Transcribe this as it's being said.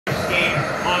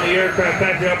on the aircraft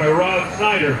factory out by Rod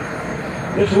Snyder.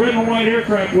 This red and white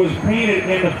aircraft was painted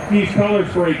in these colors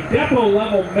for a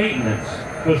depot-level maintenance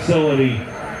facility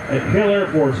at Hill Air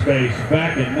Force Base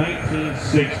back in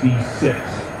 1966.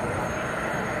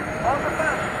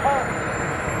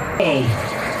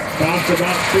 Cost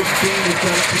about $16,000 to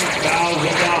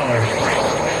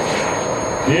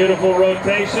 $17,000. Beautiful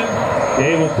rotation.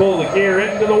 Dave will pull the gear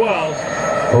into the wells.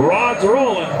 The rod's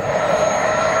rolling.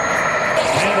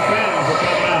 And the Phantoms are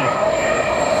coming out.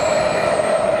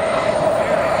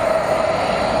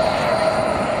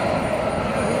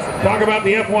 Talk about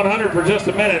the F-100 for just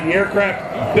a minute. The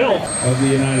aircraft built of the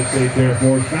United States Air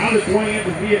Force found its way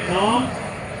into Vietnam,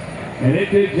 and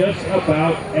it did just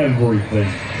about everything.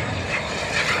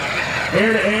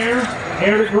 Air to air,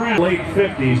 air to ground. Late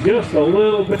 50s, just a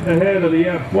little bit ahead of the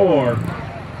F-4.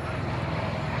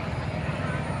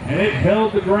 And it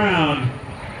held the ground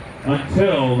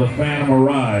until the Phantom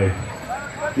arrived.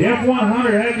 The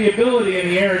F-100 had the ability in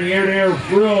the air-to-air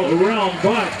realm,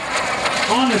 but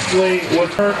honestly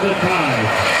would turn the tide.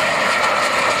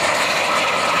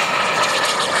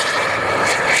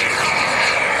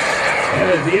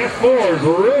 As the F-4s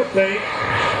rotate,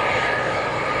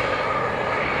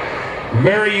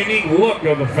 very unique look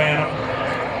of the Phantom.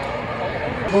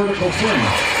 Vertical fin.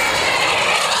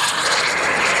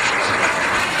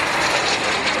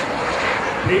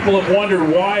 People have wondered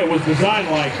why it was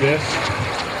designed like this.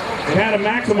 It had a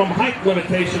maximum height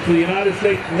limitation for the United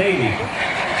States Navy.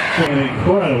 An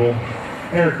incredible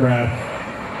aircraft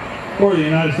for the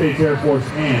United States Air Force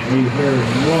and a very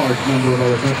large number of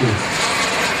other countries.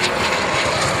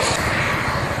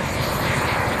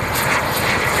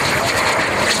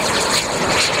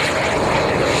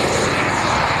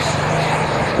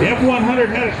 The F-100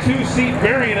 had a two-seat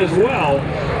variant as well,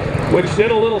 which did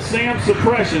a little SAM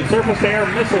suppression, surface-to-air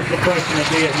missile suppression in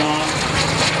Vietnam.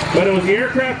 But it was the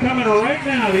aircraft coming right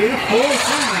now, the F-4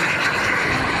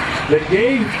 Phantom, that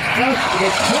gave us the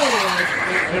total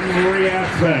in every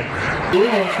aspect. We'll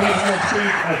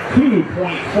have a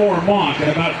 2.4 Mach at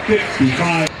about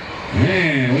 65.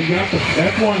 Man, we got the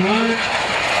F-100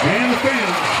 and the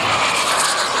Phantom.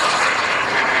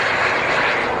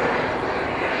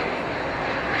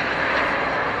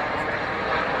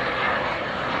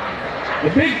 The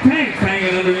big tanks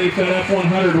hanging underneath that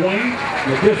F-100 wing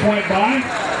that just went by,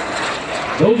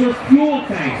 those are fuel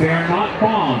tanks. They are not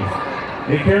bombs.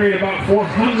 They carried about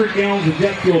 400 gallons of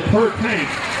jet fuel per tank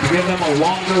to give them a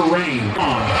longer range.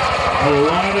 A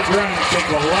lot of ground takes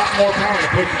a lot more power to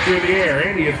push it through the air.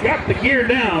 Andy has got the gear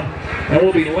down and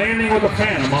will be landing with the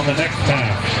Phantom on the next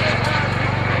pass.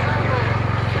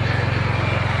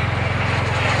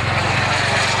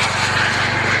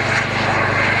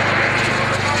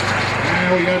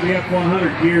 We got the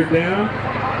F-100 geared down.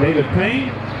 David Payne.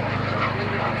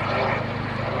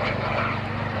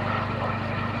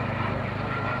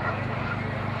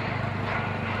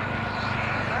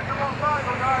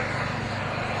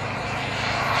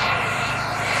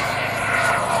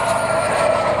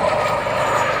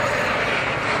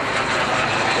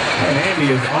 And Andy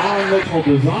is on the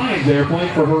designs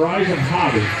airplane for Horizon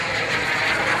Hobby.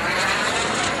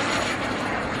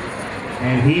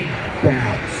 And he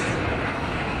bounced.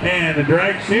 And the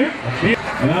drag chute,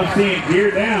 and I'm seeing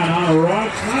gear down on a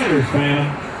Rod Snyder's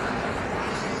Phantom.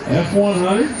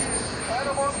 F-100.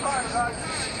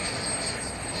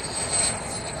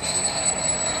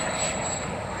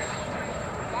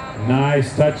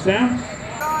 Nice touchdown.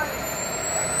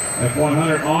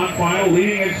 F-100 on final,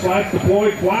 leading edge slats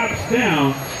deployed, flaps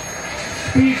down.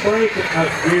 Speed brake,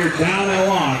 gear down and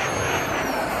locked.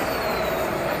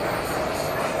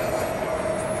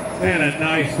 And a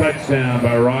nice touchdown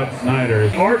by Rod Snyder.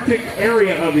 The Arctic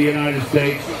area of the United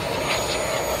States,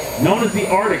 known as the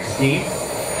Arctic Scheme.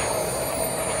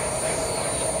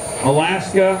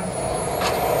 Alaska,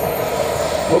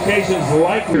 locations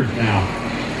like yours now.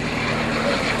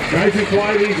 Guys who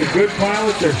fly these are good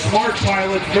pilots, they're smart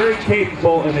pilots, very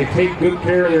capable, and they take good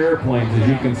care of their airplanes, as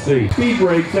you can see. Speed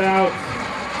brakes out,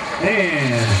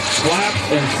 and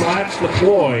flaps and slats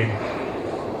deployed.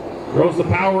 Throws the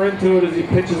power into it as he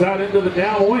pitches out into the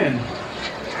downwind.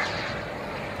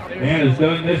 And has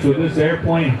done this with this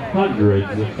airplane hundreds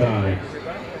of times.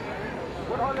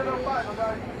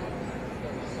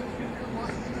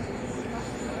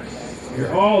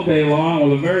 Here all day long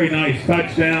with a very nice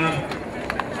touchdown.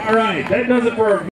 All right, that does it for our